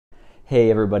Hey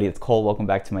everybody, it's Cole. Welcome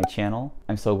back to my channel.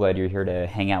 I'm so glad you're here to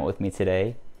hang out with me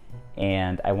today.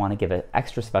 And I want to give an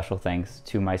extra special thanks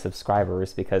to my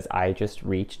subscribers because I just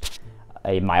reached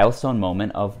a milestone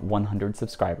moment of 100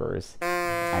 subscribers.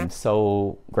 I'm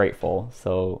so grateful.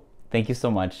 So thank you so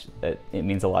much. It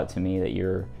means a lot to me that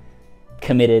you're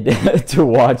committed to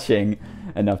watching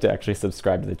enough to actually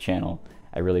subscribe to the channel.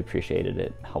 I really appreciate it.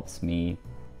 It helps me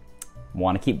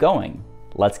want to keep going.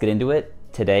 Let's get into it.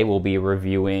 Today we'll be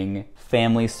reviewing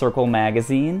Family Circle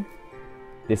magazine.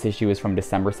 This issue is from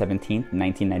December 17th,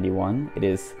 1991. It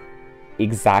is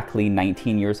exactly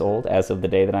 19 years old as of the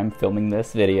day that I'm filming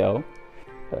this video.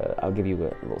 I'll give you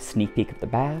a little sneak peek at the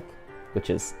back, which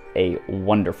is a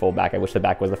wonderful back. I wish the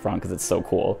back was the front because it's so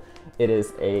cool. It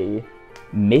is a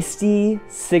Misty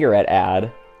cigarette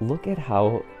ad. Look at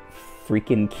how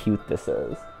freaking cute this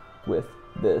is, with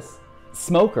this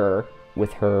smoker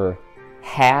with her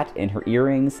hat and her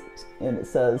earrings, and it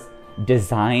says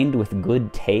designed with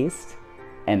good taste,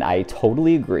 and I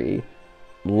totally agree.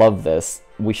 Love this.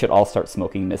 We should all start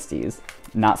smoking Misties.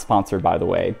 Not sponsored, by the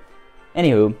way.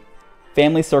 Anywho,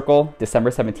 Family Circle, December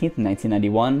 17th,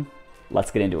 1991. Let's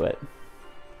get into it.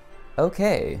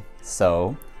 Okay,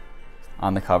 so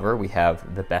on the cover we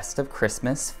have The Best of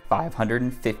Christmas,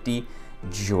 550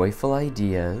 joyful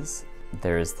ideas.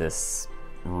 There's this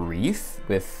wreath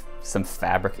with some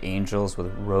fabric angels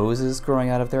with roses growing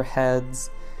out of their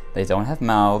heads. They don't have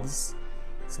mouths,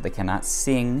 so they cannot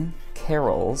sing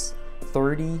carols.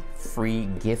 30 free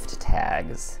gift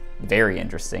tags. Very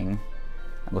interesting.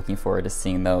 I'm looking forward to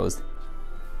seeing those.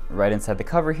 Right inside the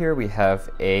cover here, we have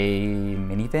a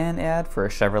minivan ad for a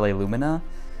Chevrolet Lumina.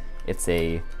 It's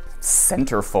a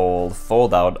centerfold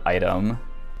fold-out item.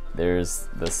 There's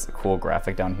this cool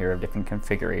graphic down here of different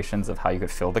configurations of how you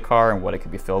could fill the car and what it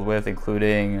could be filled with,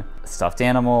 including stuffed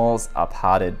animals, a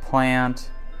potted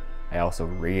plant. I also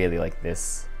really like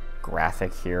this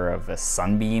graphic here of a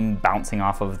sunbeam bouncing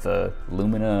off of the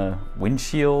Lumina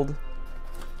windshield.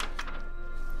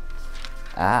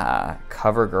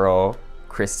 Cover girl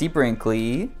Christy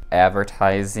Brinkley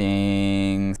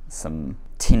advertising some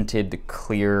tinted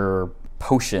clear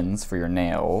potions for your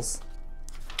nails.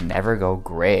 Never Go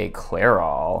Gray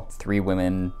Clairol. 3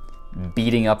 women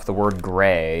beating up the word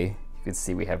gray. You can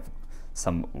see we have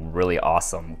some really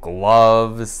awesome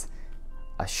gloves,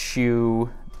 a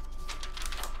shoe.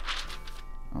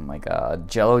 Oh my god,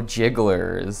 Jello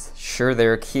Jigglers. Sure,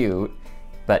 they're cute,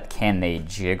 but can they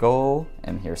jiggle?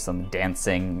 And here's some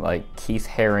dancing, like Keith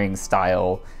Haring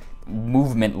style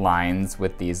movement lines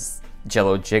with these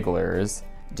Jello Jigglers.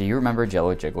 Do you remember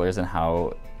Jello Jigglers and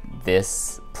how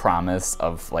this promise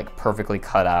of like perfectly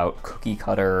cut out cookie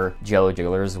cutter Jello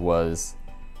Jigglers was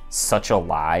such a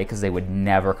lie, because they would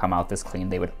never come out this clean.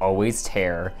 They would always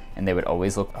tear and they would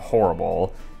always look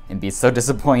horrible and be so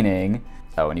disappointing.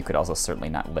 Oh, and you could also certainly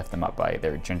not lift them up by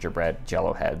their gingerbread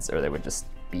Jello heads or they would just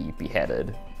be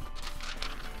beheaded.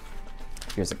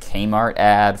 Here's a Kmart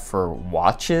ad for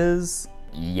watches,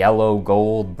 yellow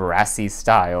gold brassy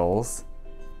styles.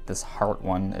 This heart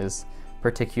one is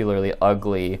particularly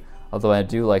ugly, although I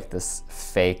do like this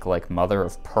fake like mother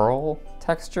of pearl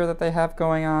texture that they have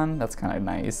going on. That's kind of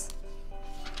nice.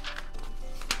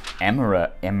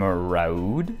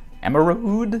 Emerald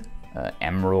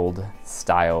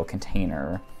style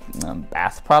container.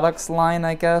 Bath products line,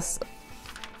 I guess.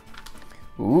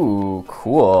 Ooh,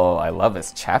 cool. I love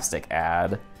this chapstick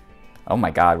ad. Oh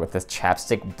my god, with this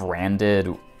chapstick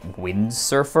branded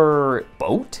windsurfer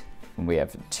boat. We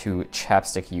have 2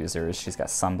 chapstick users. She's got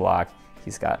sunblock,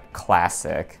 he's got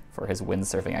classic for his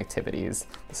windsurfing activities.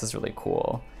 This is really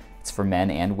cool. It's for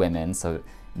men and women, so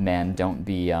men, don't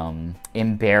be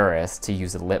embarrassed to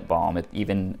use a lip balm.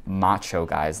 Even macho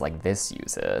guys like this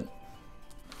use it.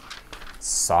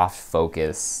 Soft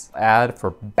focus ad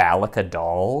for Balika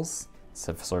dolls. It's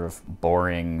a sort of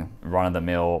boring,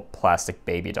 run-of-the-mill plastic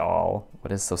baby doll.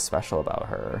 What is so special about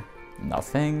her?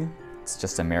 Nothing? It's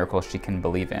just a miracle she can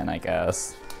believe in, I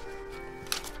guess.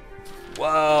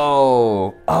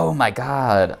 Whoa! Oh my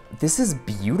god, this is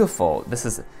beautiful. This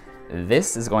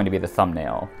is going to be the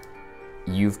thumbnail.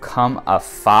 You've come a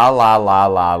fa la la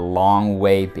la long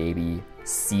way, baby.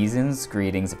 Season's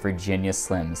greetings, Virginia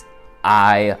Slims.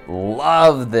 I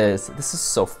love this. This is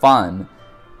so fun.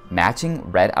 Matching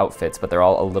red outfits, but they're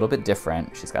all a little bit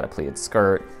different. She's got a pleated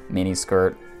skirt, mini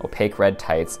skirt, opaque red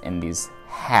tights, and these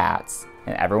hats.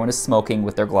 And everyone is smoking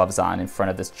with their gloves on in front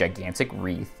of this gigantic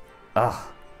wreath. Ugh.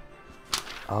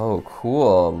 Oh,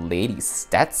 cool. Lady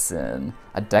Stetson.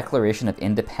 A declaration of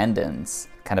independence.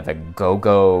 Kind of a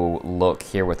go-go look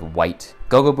here with white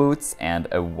go-go boots and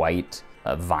a white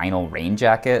vinyl rain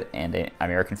jacket and an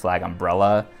American flag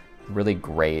umbrella. Really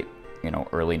great. you know,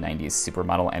 early 90s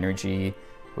supermodel energy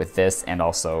with this, and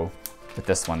also with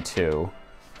this one too.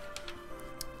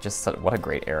 Just what a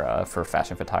great era for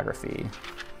fashion photography.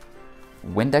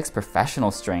 Windex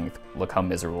Professional Strength. Look how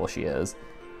miserable she is.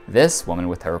 This woman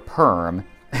with her perm,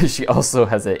 she also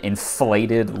has an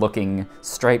inflated looking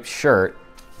striped shirt.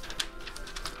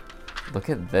 Look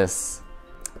at this.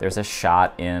 There's a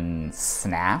shot in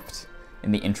Snapped,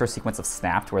 in the intro sequence of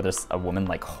Snapped, where there's a woman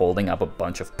like holding up a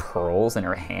bunch of pearls in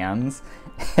her hands,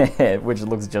 which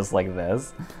looks just like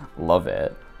this. Love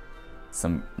it.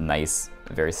 Some nice,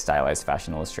 very stylized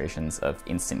fashion illustrations of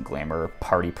instant glamour,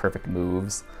 party perfect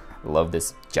moves. Love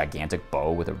this gigantic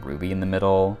bow with a ruby in the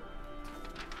middle.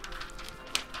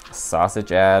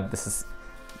 Sausage ad. This is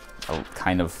a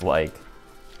kind of like,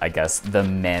 I guess, the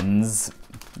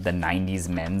 90s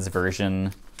men's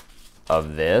version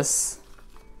of this.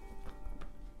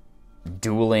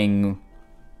 Dueling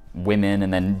women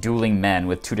and then dueling men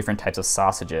with two different types of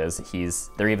sausages.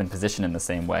 They're even positioned in the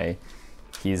same way.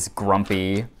 He's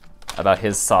grumpy about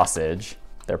his sausage.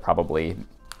 They're probably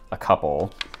a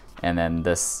couple. And then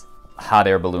this hot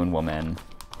air balloon woman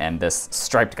and this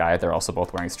striped guy, they're also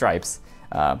both wearing stripes,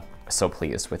 so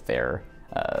pleased with their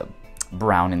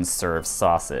brown and served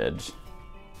sausage.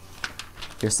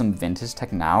 Here's some vintage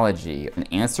technology. An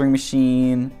answering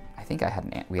machine. I think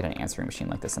we had an answering machine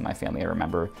like this in my family. I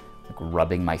remember like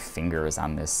rubbing my fingers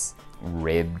on this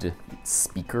ribbed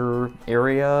speaker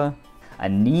area. A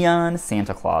neon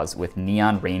Santa Claus with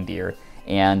neon reindeer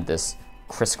and this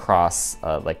crisscross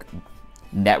like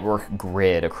network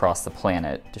grid across the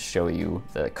planet to show you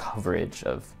the coverage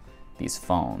of these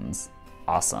phones.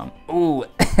 Awesome. Ooh,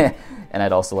 and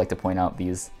I'd also like to point out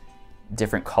these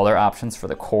different color options for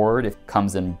the cord. It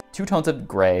comes in 2 tones of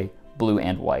gray, blue,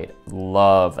 and white.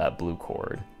 Love that blue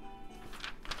cord.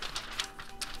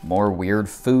 More weird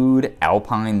food,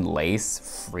 Alpine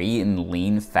lace, free and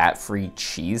lean fat-free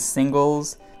cheese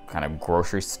singles, kind of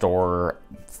grocery store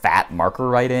fat marker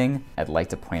writing. I'd like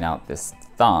to point out this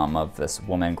thumb of this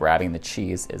woman grabbing the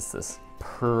cheese is this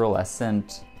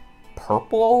pearlescent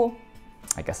purple.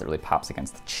 I guess it really pops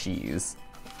against the cheese.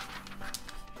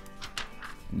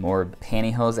 More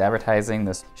pantyhose advertising.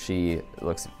 She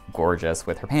looks gorgeous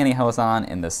with her pantyhose on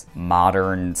in this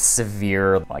modern,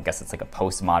 severe, I guess it's like a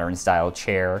postmodern style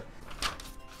chair.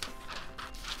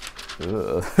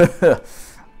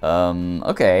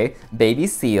 Okay, baby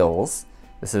seals.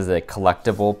 This is a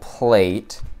collectible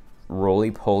plate.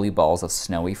 Roly-poly balls of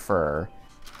snowy fur.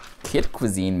 Kid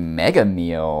Cuisine Mega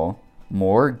Meal.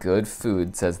 More good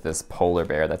food, says this polar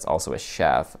bear that's also a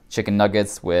chef. Chicken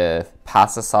nuggets with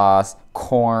pasta sauce,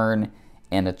 corn,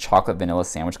 and a chocolate vanilla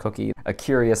sandwich cookie. A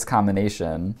curious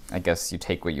combination. I guess you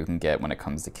take what you can get when it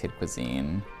comes to kid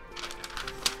cuisine.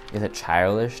 Is it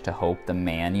childish to hope the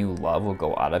man you love will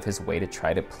go out of his way to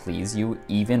try to please you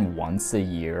even once a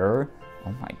year?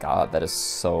 Oh my God, that is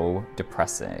so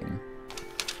depressing.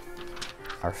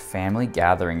 Are family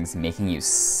gatherings making you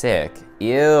sick?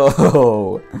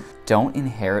 Ew! Don't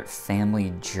inherit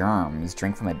family germs.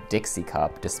 Drink from a Dixie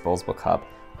cup, disposable cup.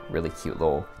 Really cute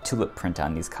little tulip print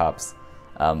on these cups.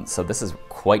 So this is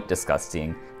quite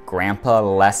disgusting. Grandpa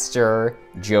Lester,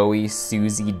 Joey,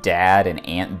 Susie, Dad, and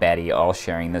Aunt Betty all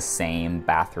sharing the same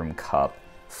bathroom cup.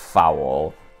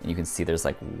 Foul. And you can see there's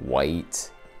like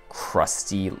white,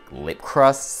 crusty lip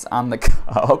crusts on the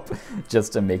cup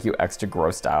just to make you extra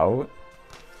grossed out.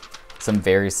 Some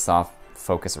very soft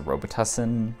focus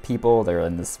Robitussin people. They're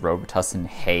in this Robitussin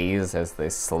haze as they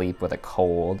sleep with a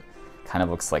cold. Kind of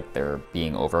looks like they're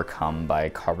being overcome by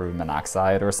carbon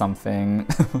monoxide or something.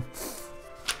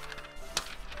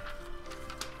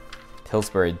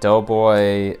 Pillsbury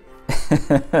Doughboy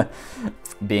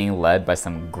being led by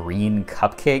some green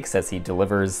cupcakes as he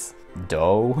delivers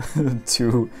dough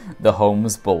to the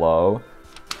homes below.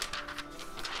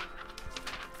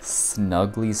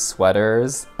 Snuggly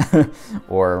sweaters,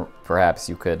 or perhaps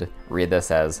you could read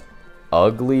this as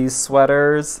ugly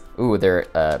sweaters. Ooh, they're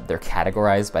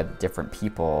categorized by different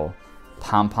people.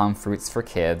 Pom-pom fruits for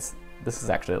kids. This is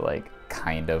actually like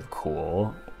kind of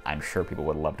cool. I'm sure people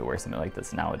would love to wear something like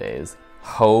this nowadays.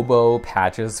 Hobo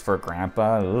patches for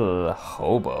grandpa. Ugh,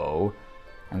 hobo.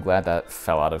 I'm glad that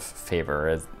fell out of favor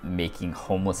as making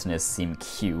homelessness seem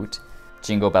cute.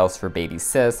 Jingle bells for baby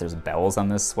sis. There's bells on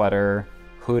this sweater.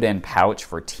 Hood and pouch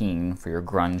for teen, for your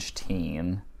grunge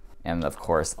teen. And of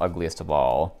course, ugliest of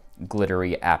all,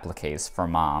 glittery appliques for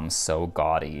mom, so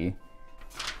gaudy.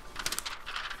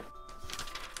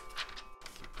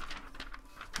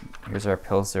 Here's our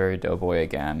Pillsbury Doughboy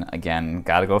again. Again,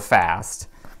 gotta go fast.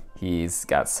 He's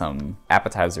got some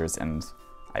appetizers and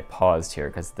I paused here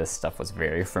because this stuff was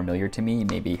very familiar to me.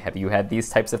 Maybe have you had these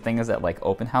types of things at like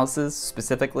open houses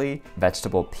specifically?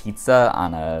 Vegetable pizza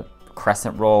on a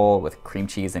crescent roll with cream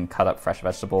cheese and cut up fresh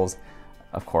vegetables.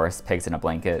 Of course, pigs in a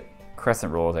blanket.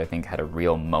 Crescent rolls, I think, had a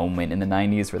real moment in the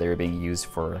 90s where they were being used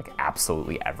for like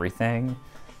absolutely everything.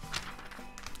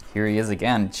 Here he is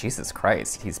again, Jesus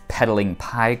Christ. He's peddling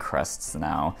pie crusts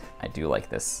now. I do like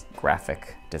this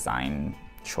graphic design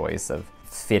choice of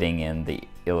fitting in the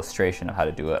illustration of how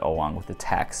to do it along with the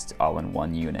text all in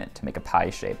one unit to make a pie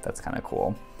shape. That's kind of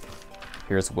cool.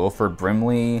 Here's Wilford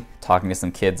Brimley talking to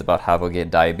some kids about how they'll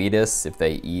get diabetes if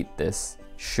they eat this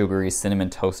sugary cinnamon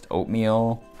toast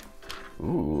oatmeal.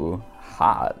 Ooh,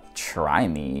 hot. Try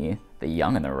me. The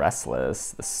Young and the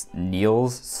Restless.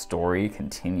 Neil's story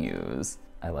continues.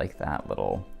 I like that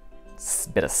little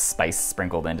bit of spice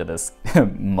sprinkled into this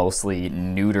mostly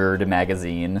neutered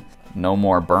magazine. No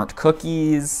more burnt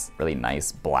cookies. Really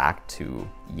nice black to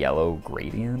yellow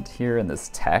gradient here in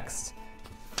this text.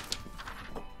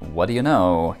 What do you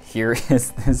know? Here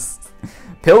is this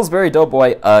Pillsbury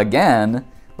Doughboy again.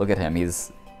 Look at him,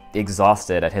 he's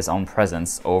exhausted at his own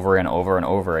presence over and over and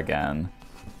over again.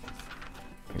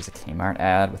 Here's a Kmart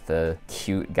ad with the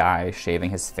cute guy shaving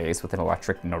his face with an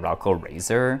electric Norelco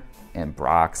razor. And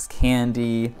Brock's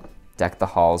candy. Deck the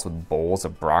halls with bowls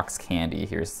of Brock's candy.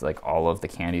 Here's like all of the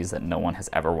candies that no one has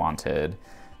ever wanted.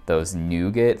 Those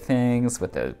nougat things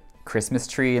with the Christmas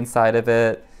tree inside of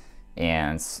it.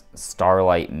 And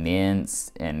Starlight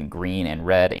mints and green and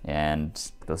red.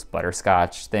 And those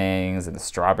butterscotch things and the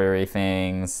strawberry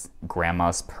things.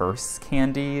 Grandma's purse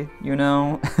candy, you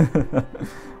know?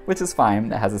 Which is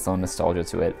fine, it has its own nostalgia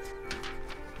to it.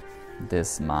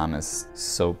 This mom is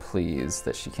so pleased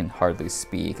that she can hardly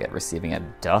speak at receiving a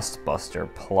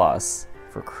Dustbuster Plus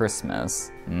for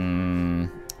Christmas.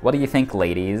 What do you think,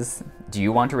 ladies? Do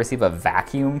you want to receive a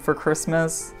vacuum for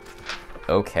Christmas?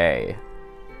 Okay,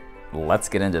 let's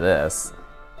get into this.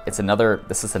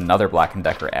 This is another Black &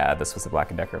 Decker ad. This was a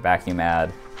Black & Decker vacuum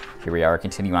ad. Here we are,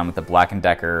 continuing on with the Black &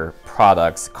 Decker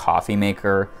Products coffee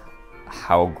maker.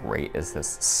 How great is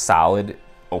this solid,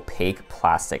 opaque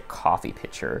plastic coffee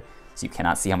pitcher? So you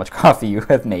cannot see how much coffee you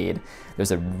have made.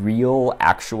 There's a real,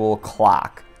 actual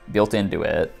clock built into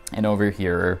it. And over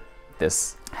here,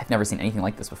 I've never seen anything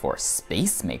like this before,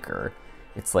 Space Maker.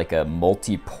 It's like a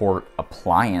multi-port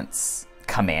appliance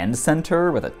command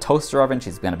center with a toaster oven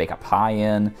she's gonna bake a pie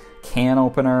in, can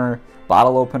opener,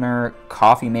 bottle opener,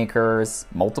 coffee makers,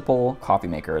 multiple coffee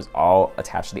makers all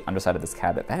attached to the underside of this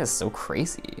cabinet. That is so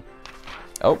crazy.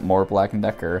 Oh, more Black &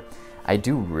 Decker. I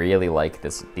do really like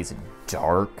these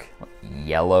dark,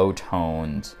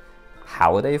 yellow-toned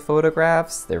holiday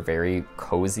photographs. They're very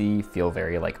cozy, feel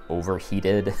very like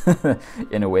overheated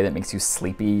in a way that makes you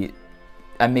sleepy.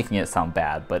 I'm making it sound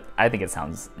bad, but I think it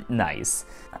sounds nice.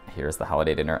 Here's the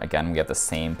holiday dinner. Again, we have the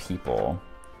same people.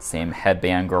 Same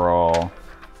headband girl.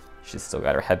 She's still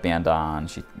got her headband on.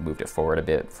 She moved it forward a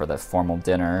bit for the formal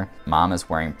dinner. Mom is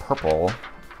wearing purple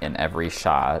in every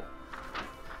shot.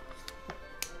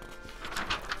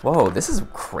 Whoa, this is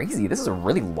crazy. This is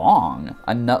really long.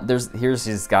 Here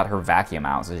she's got her vacuum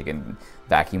out so she can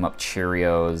vacuum up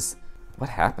Cheerios. What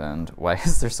happened? Why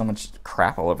is there so much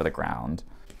crap all over the ground?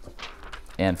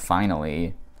 And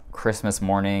finally, Christmas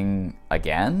morning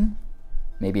again?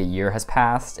 Maybe a year has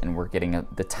passed and we're getting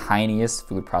the tiniest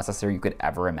food processor you could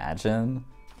ever imagine.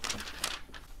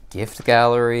 Gift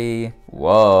gallery.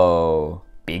 Whoa.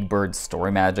 Big Bird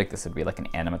Story Magic. This would be like an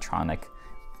animatronic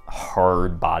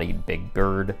hard-bodied Big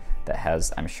Bird that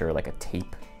has, I'm sure, like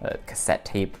a cassette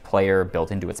tape player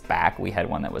built into its back. We had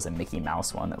one that was a Mickey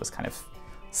Mouse one that was kind of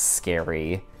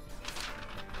scary.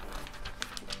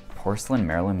 Porcelain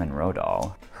Marilyn Monroe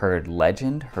doll. Her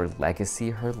legend, her legacy,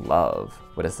 her love.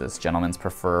 What is this? Gentlemen's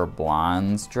prefer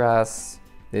blondes dress.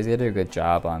 They did a good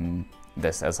job on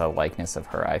this as a likeness of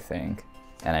her, I think.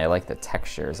 And I like the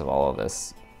textures of all of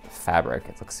this fabric.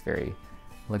 It looks very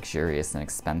luxurious and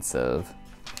expensive.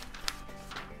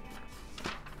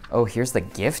 Oh, here's the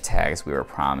gift tags we were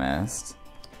promised.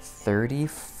 30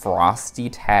 frosty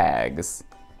tags.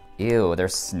 Ew, they're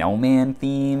snowman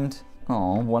themed.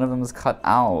 Oh, one of them was cut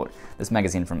out. This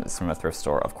magazine from a thrift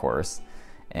store, of course.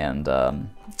 And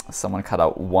someone cut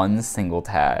out one single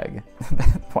tag.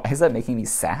 Why is that making me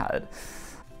sad?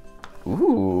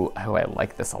 Ooh, oh, I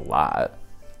like this a lot.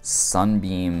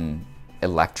 Sunbeam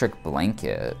electric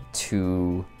blanket,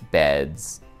 2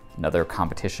 beds. Another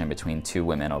competition between 2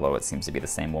 women, although it seems to be the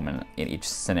same woman in each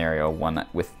scenario, one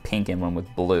with pink and one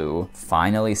with blue.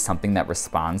 Finally, something that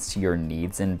responds to your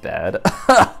needs in bed.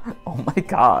 Oh my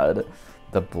God.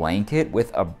 The blanket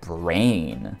with a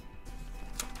brain.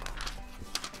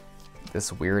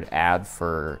 This weird ad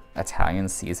for Italian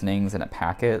seasonings in a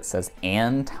packet says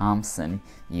Ann Thompson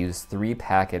used 3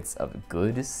 packets of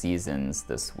good seasons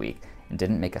this week and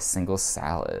didn't make a single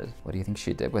salad. What do you think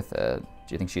she did with it?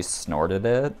 Do you think she snorted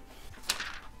it?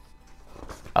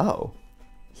 Oh,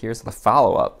 here's the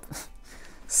follow-up.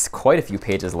 Quite a few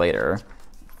pages later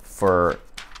for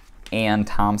Ann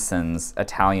Thompson's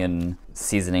Italian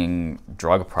seasoning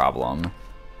drug problem.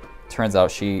 Turns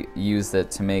out she used it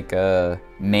to make a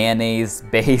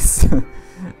mayonnaise-based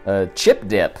chip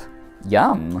dip.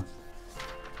 Yum.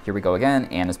 Here we go again.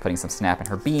 Anne is putting some snap in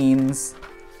her beans.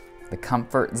 The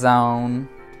comfort zone.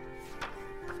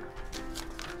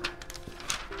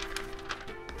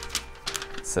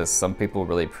 It says some people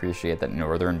really appreciate that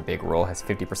Northern Big Roll has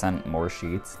 50% more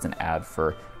sheets. It's an ad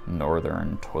for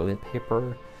Northern toilet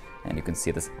paper. And you can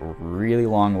see this really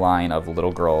long line of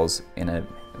little girls in a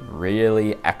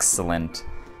really excellent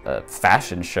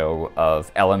fashion show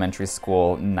of elementary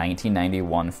school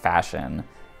 1991 fashion.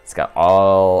 It's got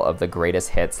all of the greatest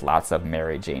hits, lots of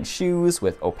Mary Jane shoes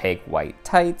with opaque white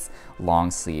tights,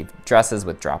 long sleeve dresses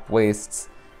with drop waists,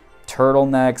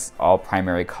 turtlenecks, all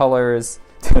primary colors.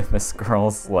 This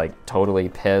girl's like totally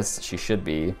pissed. She should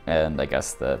be. And I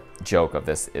guess the joke of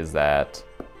this is that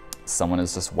someone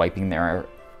is just wiping their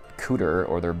cooter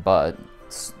or their butt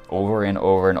over and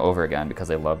over and over again because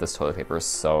they love this toilet paper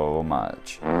so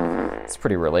much. It's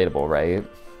pretty relatable, right?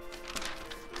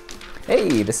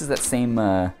 Hey, this is that same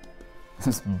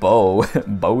this bow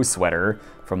sweater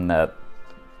from that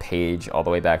page all the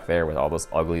way back there with all those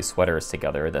ugly sweaters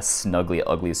together, the snuggly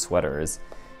ugly sweaters.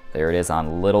 There it is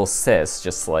on Little Sis,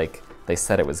 just like they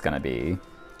said it was gonna be.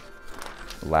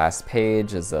 Last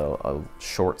page is a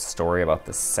short story about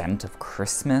the scent of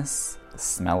Christmas, the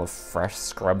smell of fresh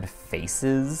scrubbed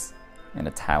faces, and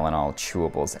a Tylenol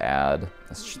chewables ad.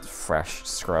 This fresh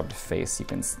scrubbed face you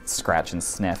can scratch and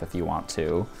sniff if you want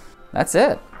to. That's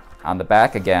it. On the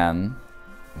back again,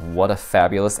 what a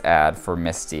fabulous ad for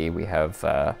Misty. We have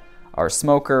our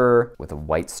smoker with a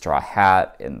white straw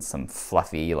hat and some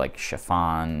fluffy like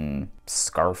chiffon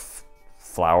scarf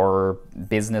flower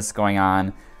business going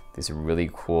on. These really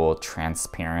cool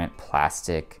transparent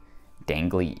plastic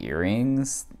dangly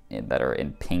earrings that are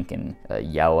in pink and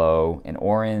yellow and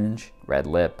orange, red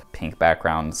lip, pink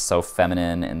background, so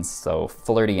feminine and so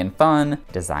flirty and fun,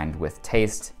 designed with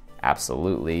taste,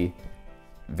 absolutely.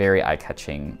 Very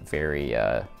eye-catching, very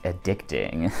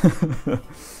addicting.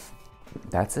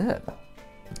 That's it.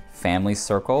 Family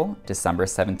Circle, December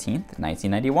 17th,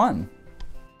 1991.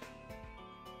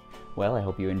 Well, I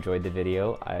hope you enjoyed the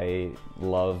video. I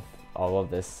love all of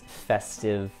this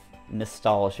festive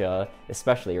nostalgia,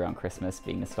 especially around Christmas.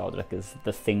 Being nostalgic is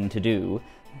the thing to do.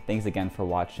 Thanks again for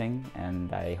watching,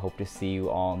 and I hope to see you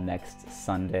all next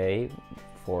Sunday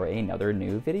for another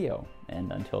new video.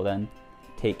 And until then,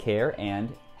 take care and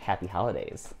happy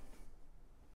holidays.